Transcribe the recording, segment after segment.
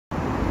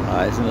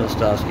Hi, it's another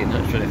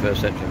Starsky&Hutch 21st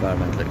Century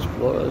Environmental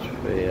Explorers.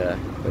 We're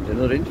doing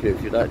another interview.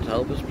 If you'd like to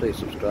help us, please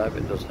subscribe,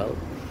 it does help.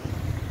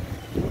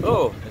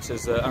 Hello, this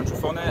is Andrew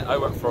Fawne. I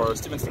work for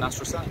Stevenson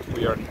Astrosat.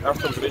 We are an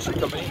Earth observation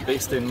company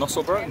based in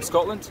Musselburgh in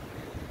Scotland,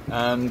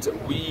 and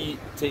we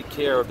take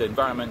care of the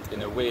environment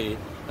in a way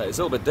that is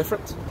a little bit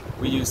different.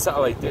 We use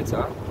satellite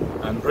data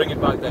and bring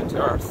it back down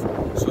to Earth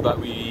so that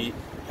we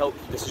help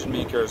decision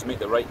makers make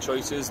the right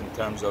choices in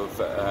terms of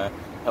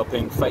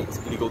helping fight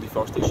illegal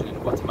deforestation in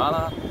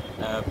Guatemala,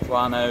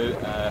 plan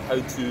out how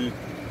to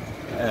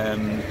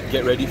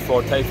get ready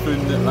for typhoon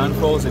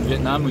landfalls in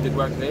Vietnam. We did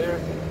work there.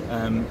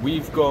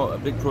 We've got a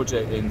big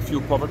project in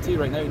fuel poverty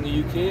right now in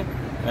the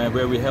UK,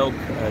 where we help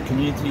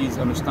communities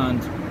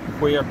understand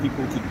where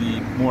people could be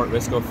more at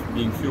risk of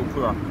being fuel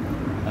poor.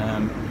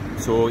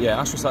 So yeah,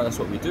 Astrosat, that's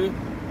what we do.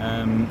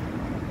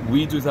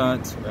 We do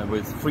that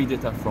with free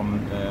data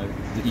from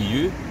the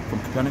EU, from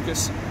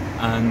Copernicus,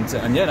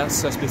 and yeah,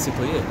 that's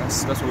basically it.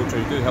 That's what we're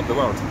trying to do, help the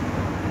world.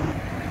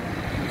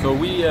 So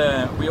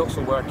we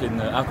also work in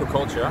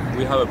aquaculture.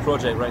 We have a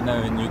project right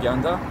now in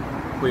Uganda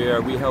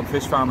where we help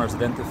fish farmers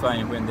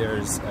identify when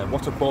there's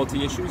water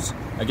quality issues.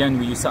 Again,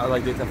 we use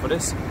satellite data for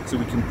this, so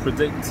we can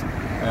predict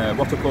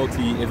water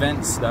quality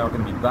events that are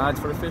going to be bad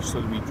for the fish, so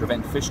that we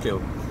prevent fish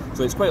kill.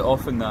 So it's quite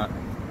often that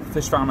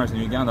fish farmers in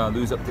Uganda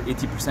lose up to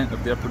 80%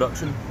 of their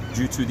production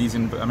due to these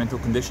environmental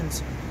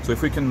conditions. So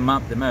if we can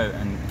map them out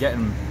and get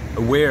them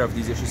aware of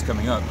these issues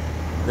coming up,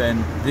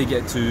 then they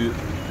get to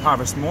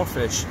harvest more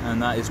fish,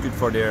 and that is good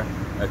for their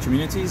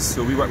communities.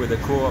 So we work with a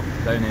co-op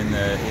down in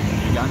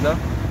Uganda,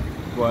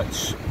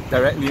 which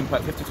directly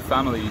impact 52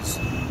 families,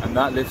 and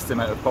that lifts them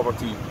out of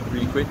poverty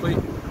really quickly,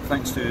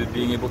 thanks to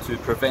being able to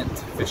prevent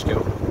fish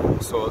kill.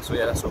 So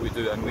yeah, that's what we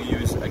do, and we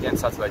use, again,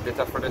 satellite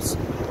data for this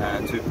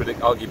to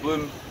predict algae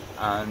bloom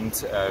and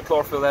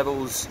chlorophyll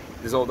levels,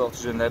 dissolved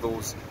oxygen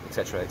levels,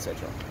 etc,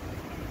 etc.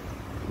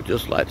 We'd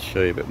just like to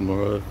show you a bit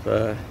more of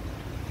the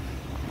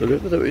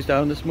river that was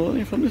down this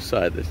morning from this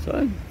side this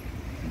time.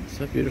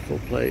 It's a beautiful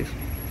place.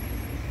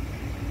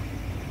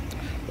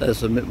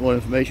 There's a bit more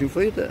information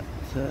for you that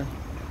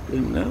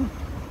didn't know.